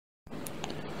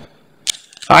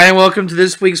Hi, and welcome to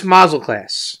this week's Mazal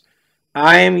class.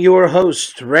 I am your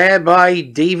host, Rabbi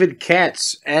David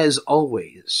Katz, as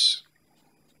always.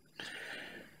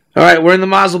 Alright, we're in the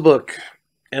Mazal book,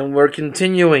 and we're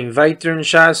continuing Vayter and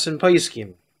Shas and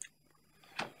Paiskim.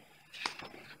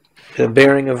 The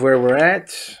bearing of where we're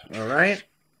at. Alright,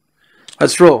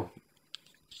 let's roll.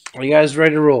 Are you guys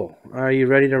ready to roll? Are you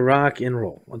ready to rock and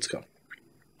roll? Let's go.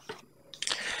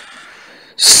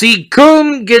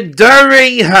 Sikum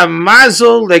Gedarei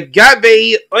HaMazal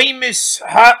Legabe Oimis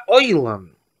HaOilam.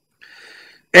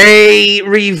 A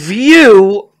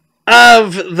review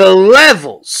of the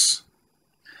levels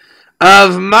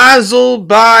of Mazal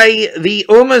by the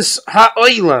Umas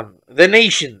HaOilam, the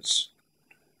nations.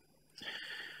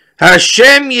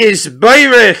 Hashem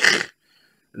Yisbairech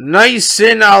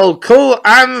Naisin Al Kol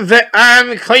Am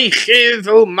Ve'am Chaychiv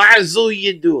O Mazal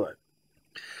Yedua.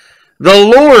 The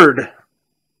Lord...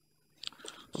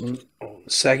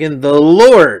 Second, the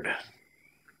Lord.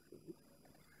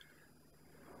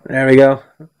 There we go.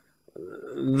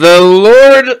 The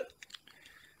Lord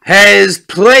has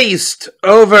placed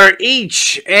over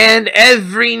each and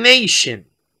every nation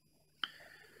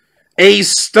a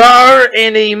star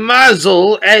and a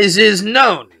mazal, as is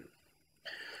known.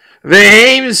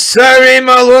 V'heim sarim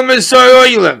alumis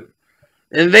ha'olam.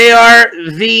 And they are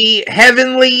the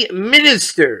heavenly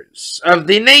ministers of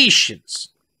the nations.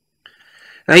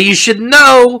 Now you should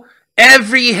know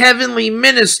every heavenly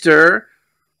minister,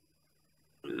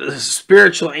 the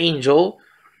spiritual angel,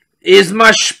 is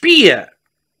mashpia,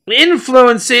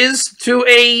 influences to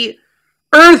a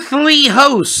earthly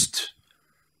host.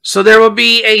 So there will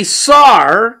be a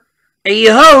sar, a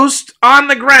host on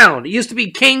the ground. It used to be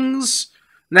kings,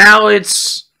 now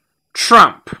it's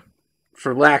Trump,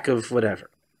 for lack of whatever.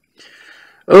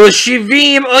 And of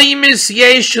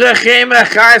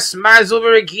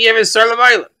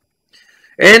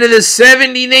the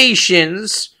 70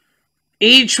 nations,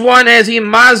 each one has a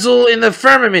mazal in the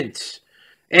firmament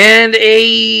and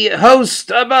a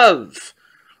host above.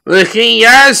 And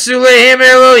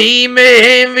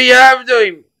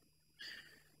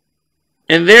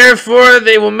therefore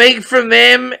they will make from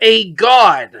them a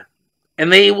god,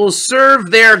 and they will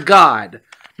serve their God,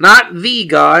 not the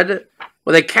God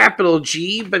with a capital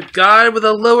G, but God with a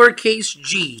lowercase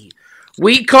g.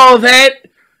 We call that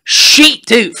sheet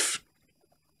tooth.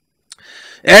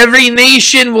 Every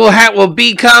nation will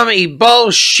become a Baal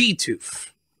Shituf.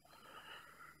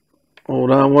 Hold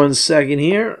on one second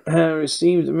here. I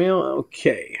received the mail.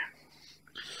 Okay.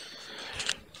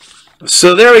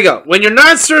 So there we go. When you're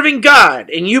not serving God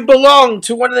and you belong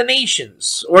to one of the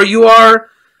nations, or you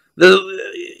are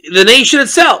the nation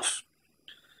itself,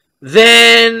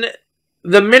 then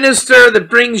the minister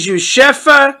that brings you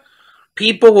Shefa,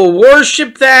 people will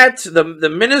worship that. The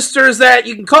ministers that,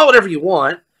 you can call it whatever you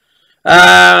want.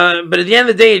 But at the end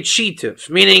of the day, it's Shituf,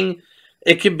 meaning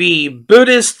it could be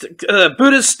Buddhist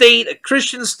state, a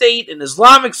Christian state, an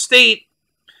Islamic state,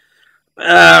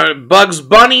 Bugs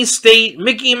Bunny state,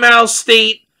 Mickey Mouse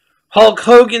state, Hulk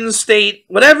Hogan state,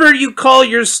 whatever you call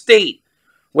your state,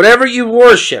 whatever you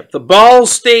worship, the Baal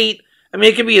state. I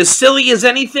mean, it can be as silly as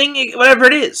anything, whatever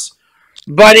it is.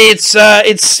 But it's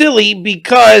silly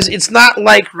because it's not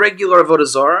like regular Avodah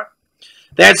Zarah.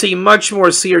 That's a much more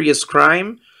serious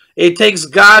crime. It takes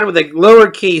God with a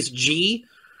lowercase g,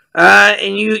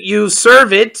 and you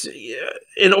serve it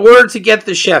in order to get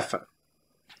the shefa.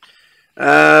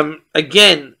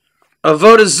 Again,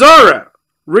 Avodah Zarah,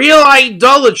 real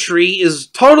idolatry, is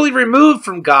totally removed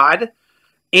from God,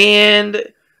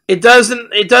 and it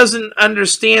doesn't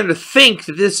understand or think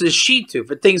that this is Shituf.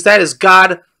 It thinks that is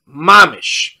God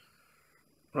Mamish.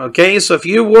 Okay, so if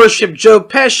you worship Joe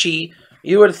Pesci,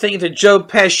 you would think that Joe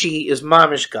Pesci is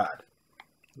Mamish God.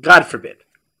 God forbid.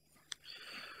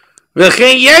 Every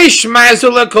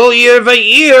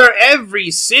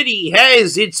city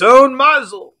has its own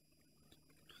mazal.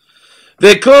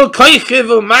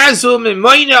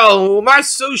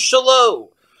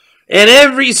 And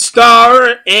every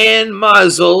star and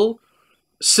mazal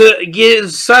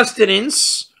gives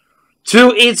sustenance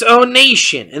to its own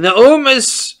nation. And the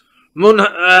Umas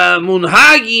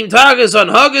Munhagim Tagas on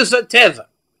Hagas Teva.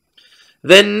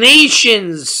 The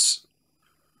nations,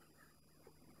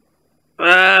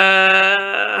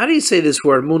 how do you say this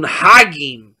word?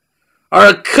 Munhagim, are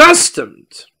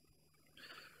accustomed.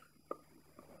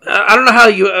 I don't know how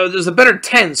you, there's a better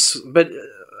tense, but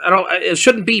it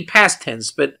shouldn't be past tense,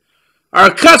 but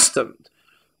are accustomed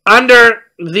under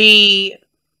the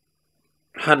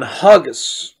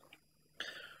Hanhagas,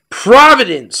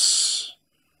 providence,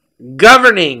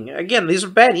 governing. Again, these are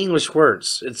bad English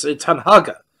words. It's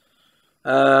Hanhaga.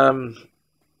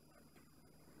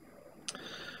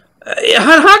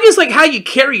 Hanhag is like how you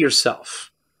carry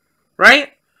yourself,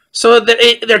 right? So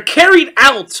they're carried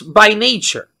out by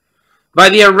nature, by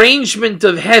the arrangement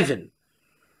of heaven.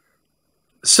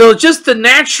 So just the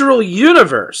natural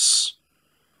universe,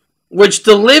 which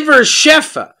delivers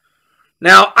Shefa.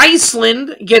 Now,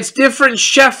 Iceland gets different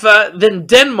Shefa than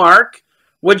Denmark,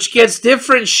 which gets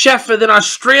different Shefa than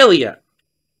Australia.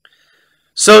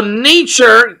 So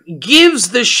nature gives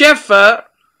the Shefa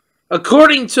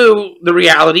according to the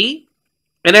reality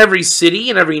in every city,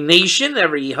 in every nation,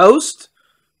 every host.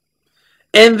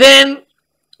 And then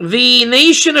the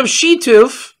nation of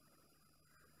Shituf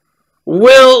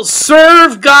will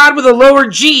serve God with a lower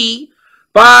G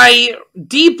by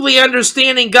deeply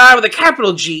understanding God with a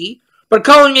capital G, but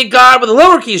calling it God with a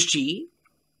lowercase g,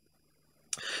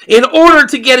 in order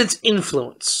to get its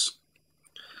influence.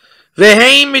 And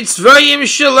they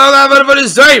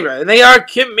are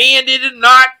commanded to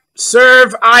not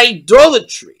serve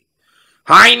idolatry.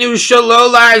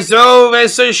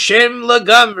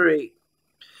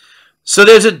 So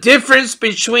there's a difference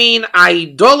between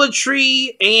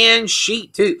idolatry and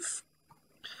shituf.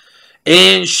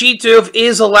 And shituf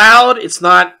is allowed. It's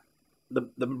not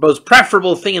the most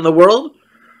preferable thing in the world,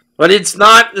 but it's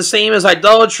not the same as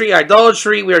idolatry.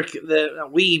 Idolatry,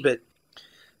 but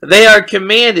they are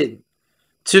commanded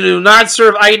to not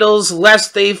serve idols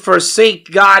lest they forsake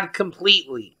God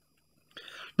completely.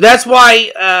 That's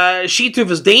why shituf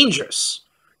is dangerous.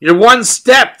 You're one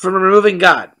step from removing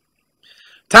God.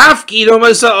 The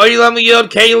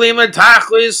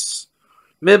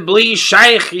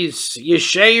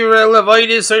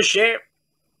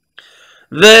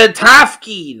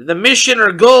tafkid, the mission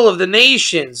or goal of the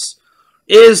nations,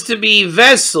 is to be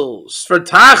vessels for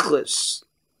tachlis,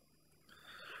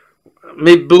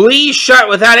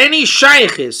 without any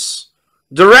shaykhis,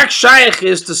 direct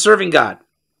shaykhis to serving God.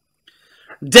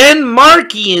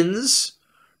 Denmarkians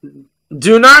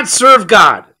do not serve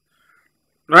God.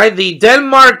 Right? The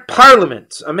Denmark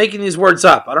Parliament, I'm making these words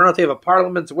up. I don't know if they have a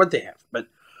parliament or what they have, but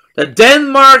the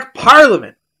Denmark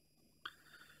Parliament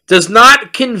does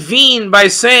not convene by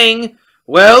saying,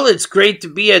 well, it's great to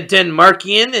be a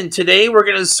Denmarkian, and today we're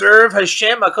going to serve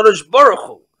Hashem HaKadosh Baruch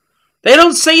Hu. They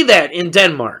don't say that in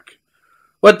Denmark.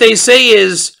 What they say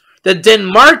is, the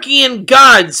Denmarkian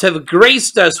gods have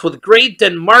graced us with great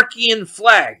Denmarkian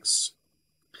flags.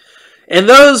 And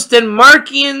those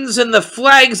Denmarkians and the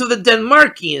flags of the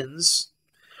Denmarkians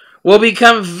will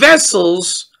become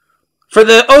vessels for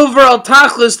the overall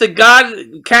tachlis that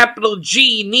God, capital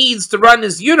G, needs to run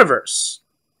his universe.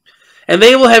 And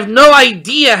they will have no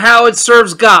idea how it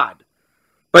serves God.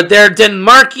 But their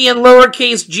Denmarkian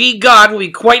lowercase g God will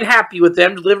be quite happy with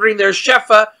them, delivering their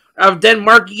shefa of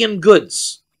Denmarkian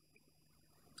goods.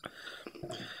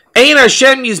 Ein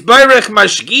Hashem yizbarech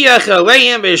mashgiach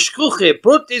aleim v'eshkuche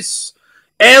prutis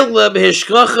el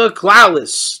b'heshkacha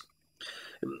klalis.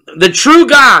 The true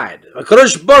God,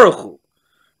 HaKadosh Baruch Hu,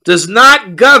 does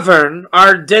not govern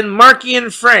our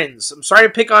Denmarkian friends. I'm sorry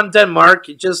to pick on Denmark.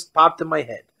 It just popped in my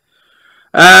head.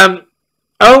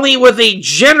 Only with a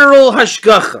general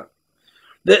hashgacha.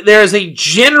 There's a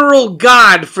general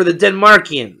God for the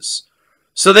Denmarkians.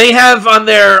 So they have on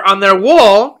their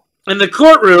wall in the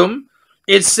courtroom,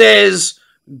 it says,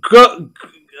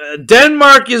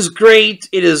 Denmark is great.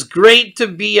 It is great to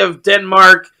be of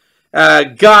Denmark.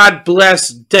 God bless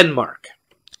Denmark.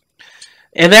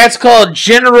 And that's called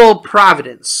general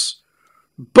providence.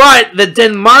 But the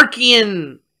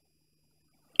Denmarkian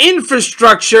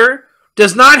infrastructure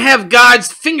does not have God's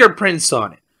fingerprints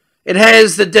on it. It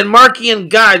has the Denmarkian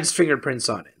God's fingerprints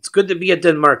on it. It's good to be a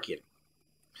Denmarkian.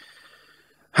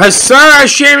 Hasar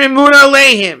Hashem Emunah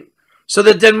Lehim. So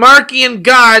the Denmarkian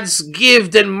gods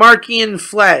give Denmarkian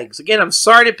flags. Again, I'm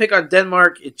sorry to pick on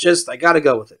Denmark. I got to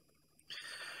go with it.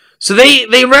 So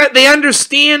they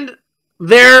understand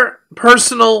their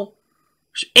personal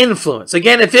influence.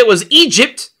 Again, if it was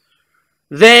Egypt,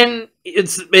 then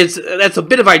that's a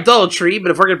bit of idolatry.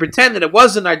 But if we're going to pretend that it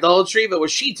wasn't idolatry, but it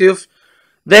was Shituf,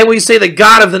 then we say the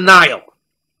god of the Nile.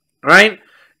 Right?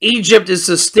 Egypt is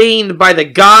sustained by the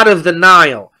god of the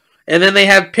Nile. And then they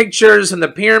have pictures in the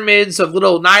pyramids of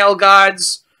little Nile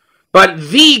gods. But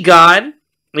the god,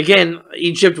 again,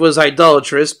 Egypt was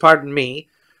idolatrous, pardon me.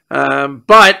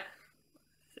 But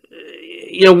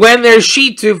when there's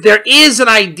Shituf, there is an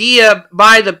idea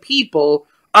by the people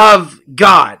of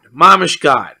God, Mamish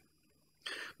God.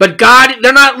 But God,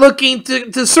 they're not looking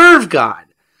to serve God.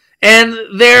 And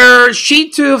their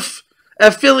Shituf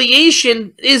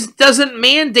affiliation doesn't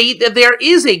mandate that there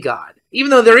is a God. Even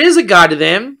though there is a God to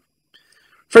them.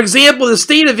 For example, the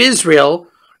state of Israel,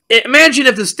 imagine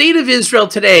if the state of Israel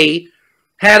today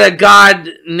had a god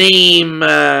named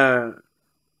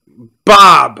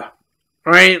Bob,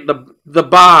 right? The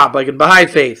Bob, like in Baha'i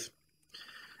faith.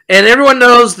 And everyone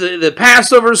knows the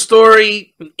Passover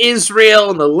story,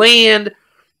 Israel and the land.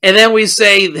 And then we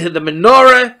say the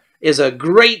menorah is a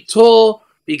great tool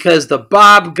because the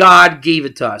Bob God gave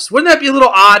it to us. Wouldn't that be a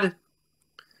little odd?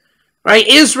 Right?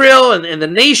 Israel and the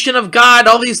nation of God,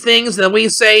 all these things. And then we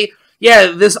say,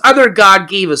 yeah, this other God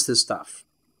gave us this stuff.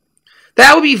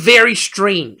 That would be very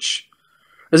strange.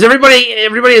 Because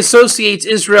everybody associates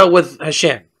Israel with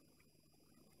Hashem.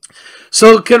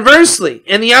 So conversely,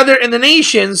 in the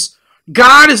nations,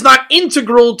 God is not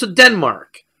integral to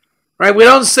Denmark. Right? We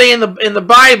don't say in the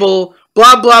Bible,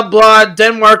 blah, blah, blah,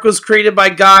 Denmark was created by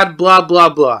God, blah, blah,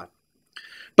 blah.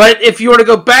 But if you were to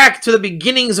go back to the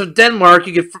beginnings of Denmark,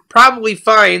 you could probably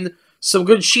find some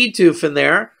good Shituf in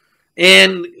there.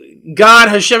 And God,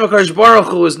 Hashem HaKadosh Baruch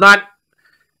Hu, is not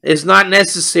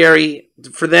necessary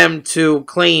for them to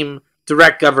claim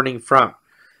direct governing from.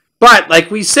 But, like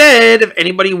we said, if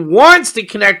anybody wants to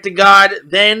connect to God,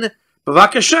 then,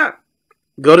 bavakasha,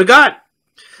 go to God.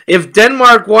 If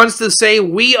Denmark wants to say,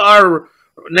 we are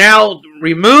now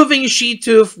removing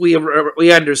Shituf,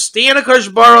 we understand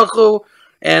HaKadosh Baruch Hu,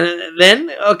 and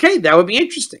then, okay, that would be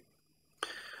interesting.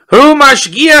 Hu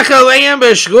mashgiach aleim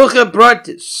b'shlucha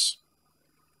pratis.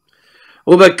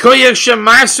 So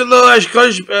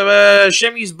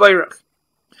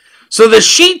the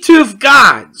Shituf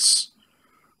gods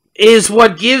is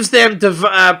what gives them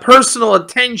personal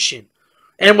attention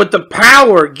and with the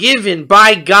power given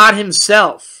by God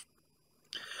himself.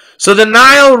 So the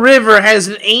Nile River has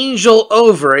an angel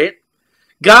over it.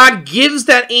 God gives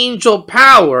that angel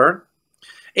power,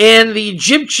 and the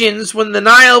Egyptians, when the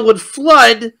Nile would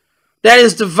flood, that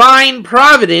is divine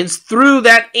providence through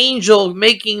that angel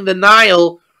making the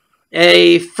Nile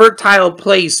a fertile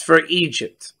place for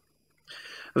Egypt.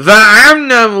 It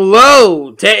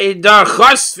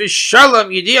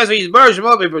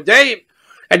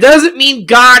doesn't mean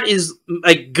God is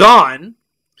like gone.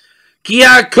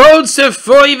 God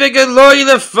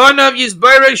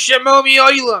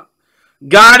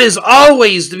is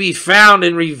always to be found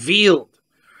and revealed.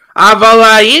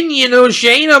 But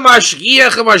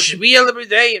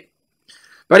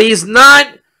he's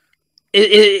not.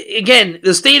 Again,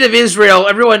 the state of Israel,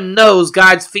 everyone knows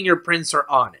God's fingerprints are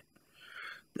on it.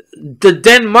 The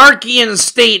Denmarkian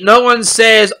state, no one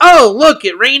says, oh, look,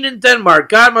 it rained in Denmark,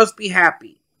 God must be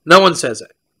happy. No one says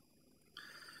it.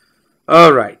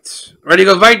 All right. Ready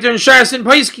to go weiter in Shas and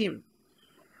Paiskim.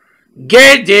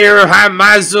 Geder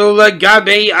HaMazal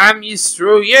Gabe Am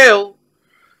Yisrael.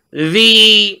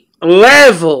 The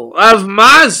level of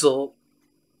Mazal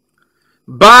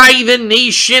by the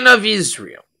nation of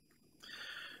Israel.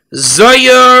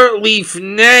 Zoyer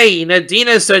lifnei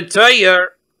nadina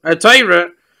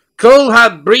satayra kol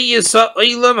habriyas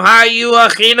ha'olam hayu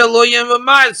achin Elohim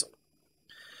v'Mazal.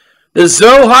 The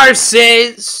Zohar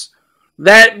says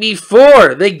that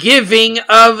before the giving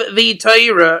of the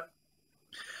Torah,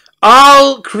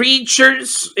 all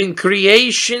creatures and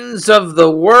creations of the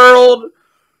world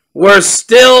were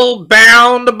still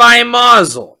bound by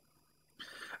Mazal.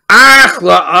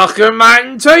 Achla acher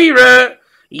matan Torah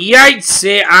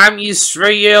yaitse am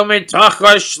Yisrael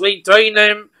metacha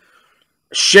shlitoinim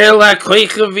shel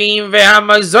hakoichavim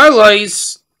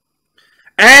vehamazalois.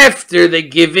 After the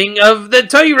giving of the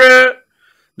Torah,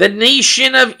 the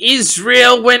nation of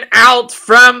Israel went out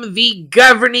from the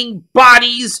governing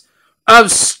bodies of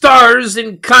stars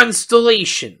and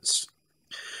constellations.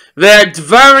 This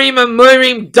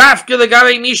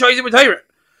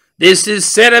is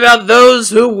said about those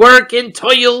who work in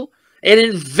toil and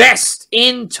invest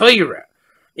in Torah.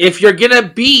 If you're going to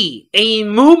be a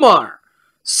mumar,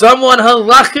 someone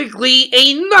halachically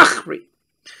a nachri,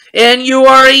 and you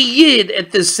are a yid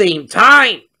at the same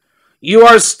time, you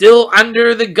are still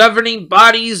under the governing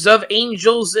bodies of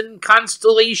angels and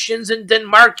constellations and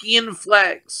Denmarkian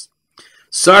flags.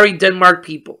 Sorry, Denmark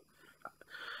people.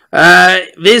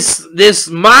 This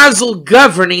Mazal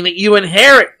governing that you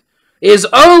inherit is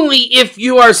only if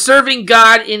you are serving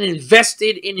God and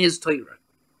invested in His Torah.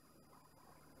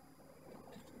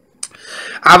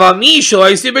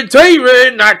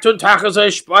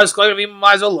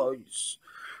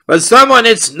 But someone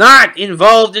that's not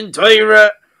involved in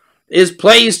Torah is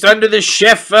placed under the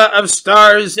shefa of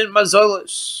stars and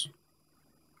mazolos.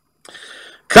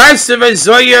 Kasev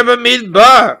Zoyer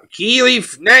b'midbar ki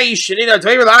lifnei shenina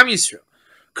Torah l'am Yisrael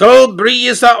kol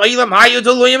briyas ha'olam hayu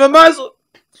Elohim v'Mazal.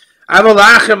 Aval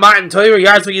lacher matan Torah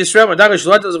yatzu Yisrael madach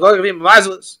shlot az kol gavim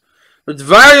mazolos.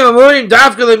 V'dvarim amurim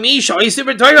davka l'misha oisim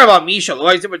b'Torah v'al misha lo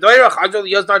oisim b'Torah chazol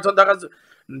yosnar ton dachas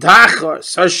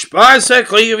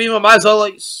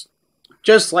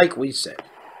Just like we said.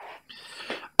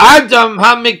 Adam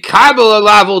hamikabel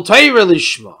alav Torah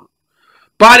lishma.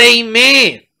 But a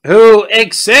man who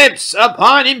accepts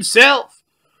upon himself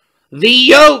the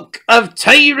yoke of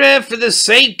Torah for the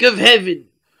sake of heaven,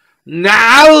 he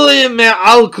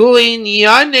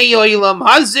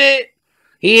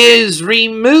is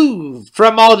removed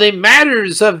from all the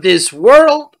matters of this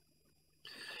world.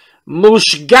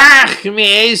 Mushgach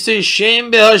me'es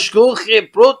Shem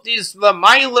behashkuche protis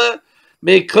lamayla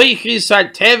me'koichis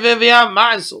hateve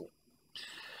ve'amazal.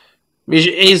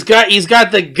 He's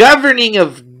got the governing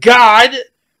of God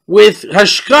with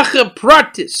hashkacha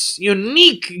pratis,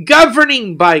 unique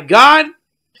governing by God,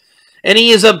 and he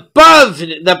is above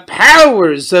the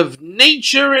powers of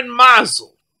nature and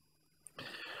Mazal.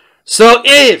 So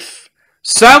if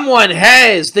someone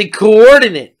has the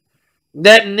coordinate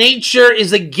that nature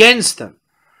is against them,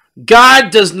 God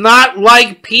does not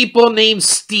like people named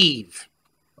Steve.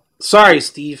 Sorry,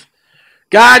 Steve.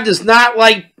 God does not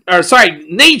like,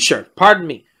 nature, pardon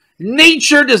me.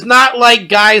 Nature does not like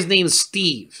guys named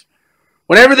Steve.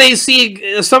 Whenever they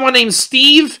see someone named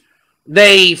Steve,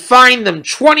 they fine them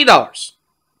 $20.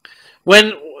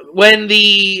 When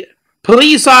the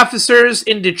police officers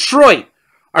in Detroit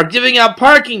are giving out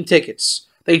parking tickets,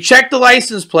 they check the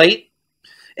license plate,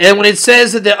 and when it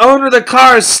says that the owner of the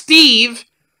car is Steve,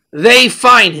 they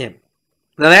fine him.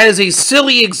 Now that is a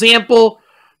silly example,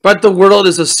 but the world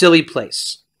is a silly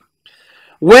place.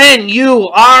 When you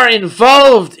are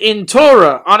involved in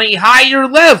Torah on a higher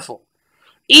level,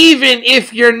 even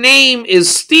if your name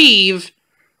is Steve,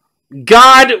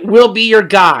 God will be your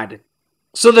God.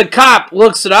 So the cop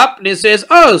looks it up and it says,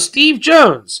 oh, Steve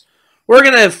Jones, we're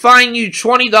going to fine you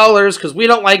 $20 because we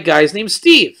don't like guys named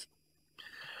Steve.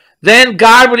 Then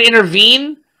God would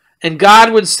intervene and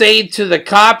God would say to the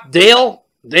cop, Dale,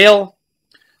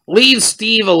 leave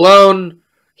Steve alone.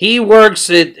 He works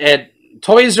at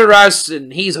Toys R Us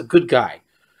and he's a good guy.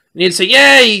 And he'd say,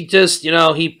 yeah,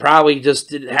 he probably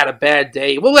just had a bad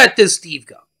day. We'll let this Steve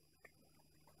go.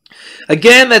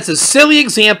 Again, that's a silly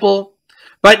example,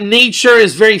 but nature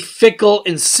is very fickle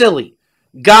and silly.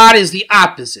 God is the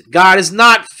opposite. God is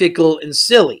not fickle and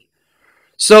silly.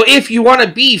 So if you want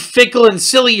to be fickle and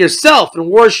silly yourself and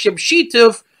worship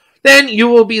Shituf, then you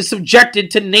will be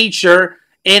subjected to nature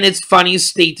and its funny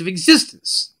state of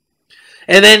existence.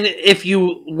 And then if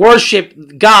you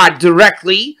worship God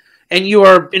directly and you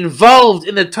are involved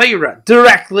in the Torah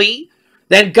directly,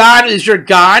 then God is your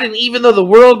God. And even though the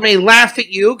world may laugh at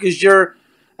you because you're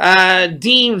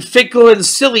deemed fickle and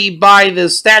silly by the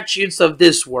statutes of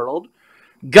this world,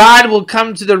 God will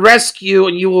come to the rescue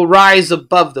and you will rise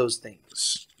above those things.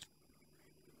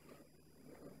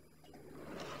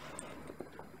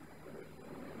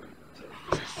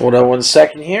 Hold on one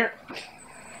second here.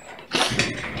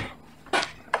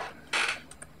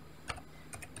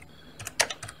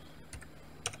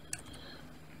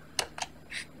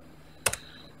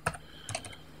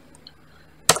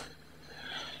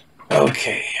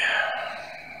 Okay.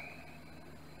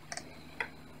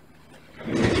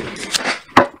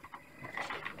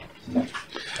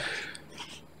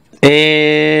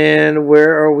 And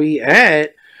where are we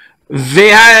at?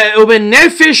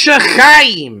 Ubenefesh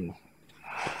HaChaim.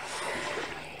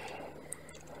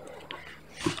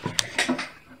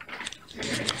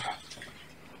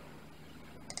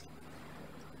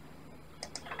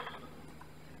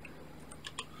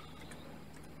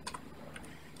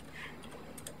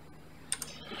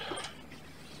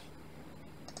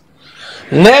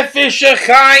 Nefesh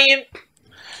HaChaim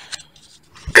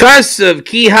Kasav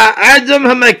Ki Ha'adam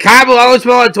HaMakabel Al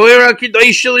Torah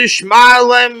Kedosh Lishma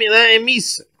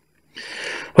Le'emisa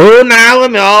Hu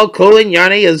Na'alam Al Kol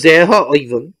Inyane Yazeh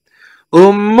Ha'oivim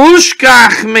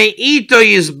Umushkach Me'ito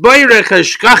Yizboirech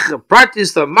Hashkach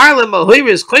Pratis L'Marlam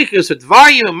Al-Hoiris Koikus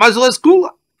V'Dvayim Mazal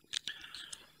Eskula.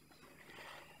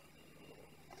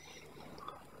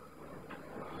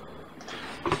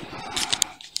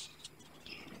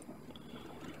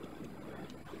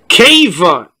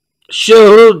 Keva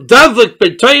shehu davik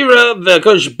b'Torah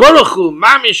v'Kosh Baruch Hu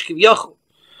mamish k'vyachol.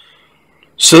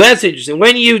 So that's interesting.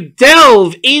 When you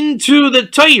delve into the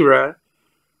Torah,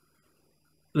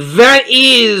 that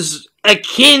is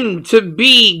akin to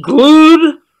be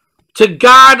glued to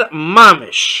God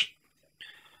mamish.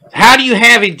 How do you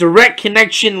have a direct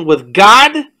connection with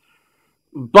God?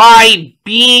 By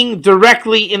being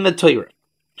directly in the Torah.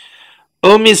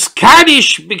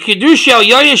 Umiskadish b'kedusha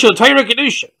yoyesh o Torah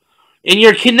kedusha. And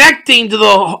you're connecting to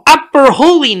the upper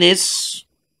holiness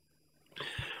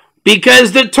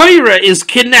because the Torah is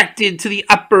connected to the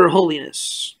upper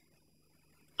holiness.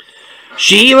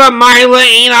 Sheila Myla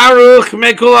Ein Aruch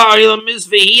Mekula Ilamis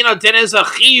Vehina Tenes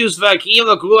Achius Vakim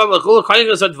Lakula Lakula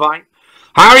Kaigas Advine.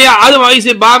 Haria Adam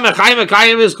Isibah Mekhaim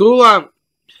Mekhaim Kula.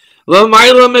 Lo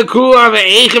Myla Mekula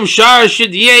Ve'echem Shar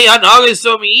Shidye An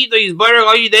Agiso Miita Yisbarag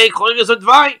Ayidei Kaigas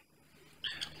Advine.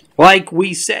 Like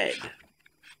we said.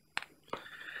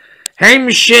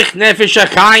 Hemshich Nefesh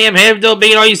Achayim Hevdel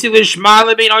Bein Oisi Lishma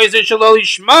Lebein Oisi Shalo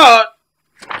Lishma.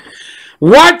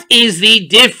 What is the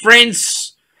difference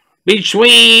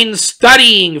between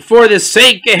studying for the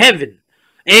sake of heaven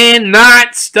and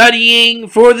not studying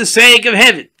for the sake of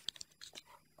heaven?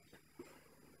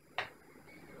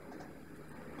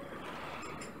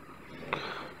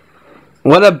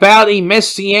 What about a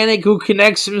messianic who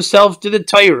connects himself to the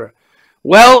Torah?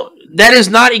 Well, that is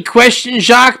not a question,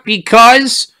 Jacques,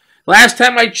 because last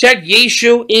time I checked,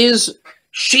 Yeshu is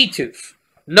Shituf.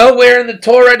 Nowhere in the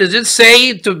Torah does it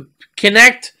say to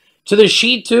connect to the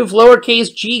Shituf,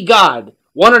 lowercase g, God.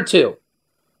 One or two.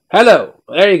 Hello.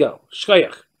 There you go.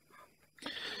 Shkoyach.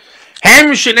 A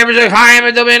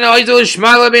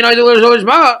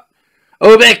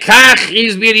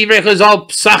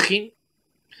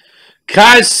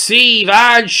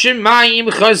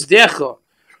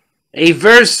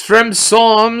verse from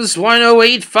Psalms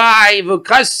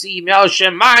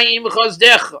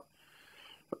 108:5.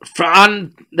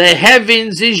 On the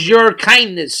heavens is your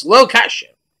kindness. Lo kasha.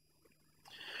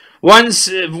 One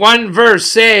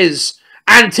verse says,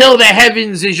 until the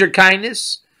heavens is your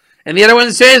kindness. And the other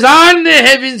one says, on the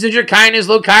heavens is your kindness.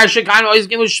 Lo kasha kan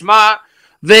v'oizkim l'shma.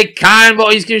 V'kan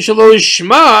v'oizkim shelo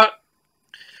l'shma.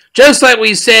 Just like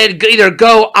we said, either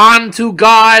go on to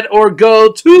God or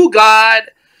go to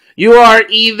God. You are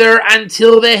either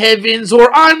until the heavens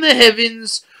or on the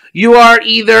heavens. You are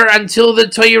either until the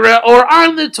Torah or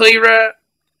on the Torah.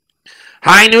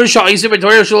 Hainu sha'isa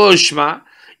b'Torah shelo l'shma.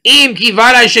 Im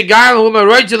kivara shegar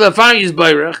hu'maroy to the fan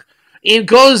yizbarach. Im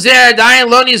kol zeh adayin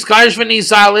lo nizkarish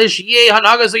v'nisalish. Yeh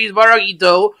hanagas yizbarach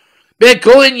ito.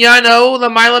 Bekol inyano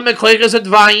l'mayla mekleikas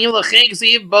advayim. L'chen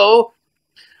ksiv bo.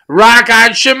 Rak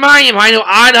ad shemayim. Hainu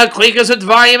ad ha'kleikas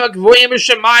advayim. Ha'kvoyim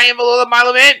b'shemayim. V'lo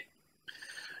l'mayla men.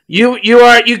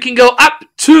 You can go up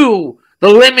to the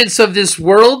limits of this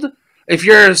world if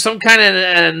you're some kind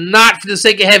of not for the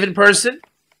sake of heaven person.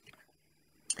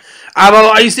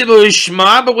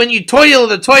 But when you toil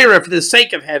the Torah for the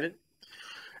sake of heaven,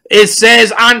 it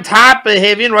says on top of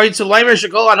heaven, right? So God,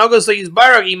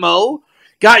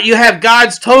 you have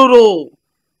God's total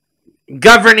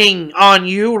governing on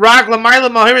you.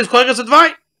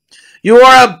 You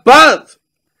are above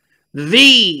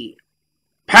the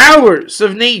powers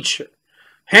of nature.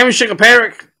 Read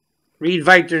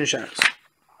Viter and Shas.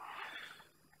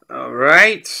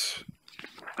 Alright.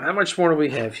 How much more do we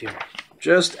have here?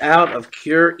 Just out of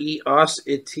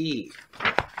curiosity.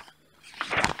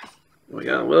 We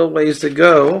got a little ways to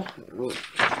go.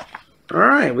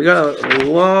 Alright, we got a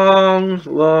long,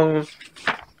 long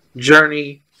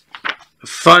journey. A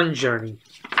fun journey.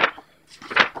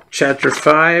 Chapter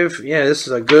 5. Yeah, this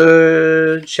is a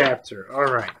good chapter.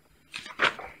 Alright.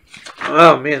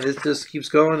 Oh man, this just keeps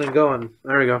going and going.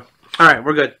 There we go. Alright,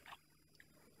 we're good.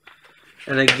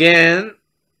 And again,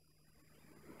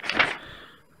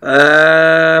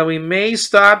 we may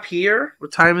stop here.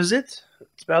 What time is it?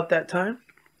 It's about that time.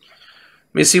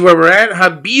 Let me see where we're at.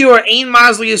 Habiur ein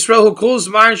Mazal Yisrael hu kol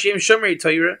zman she'im shomrei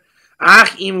Torah,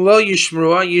 ach im lo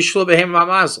yishmrua yishlu behem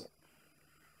Mazal.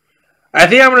 I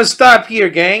think I'm going to stop here,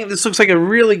 gang. This looks like a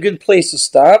really good place to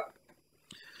stop.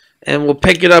 And we'll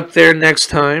pick it up there next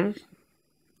time.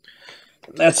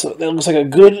 That looks like a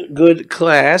good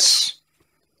class.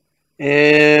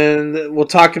 And we'll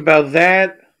talk about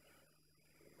that.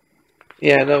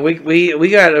 Yeah, no, we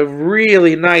got a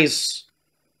really nice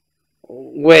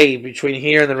way between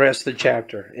here and the rest of the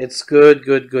chapter. It's good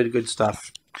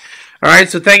stuff. Alright,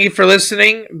 so thank you for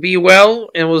listening. Be well,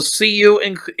 and we'll see you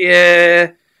in...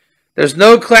 there's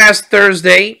no class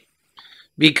Thursday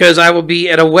because I will be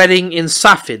at a wedding in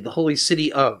Safed, the holy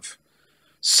city of.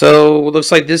 So it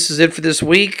looks like this is it for this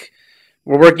week.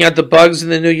 We're working out the bugs in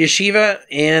the new yeshiva,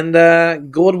 and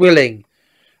God willing.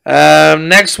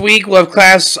 Next week we'll have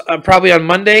class probably on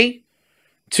Monday.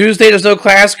 Tuesday there's no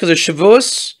class because of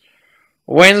Shavuos.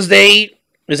 Wednesday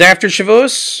is after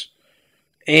Shavuos.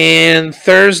 And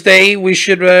Thursday we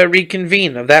should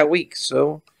reconvene of that week.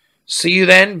 So see you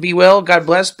then. Be well. God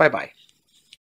bless. Bye-bye.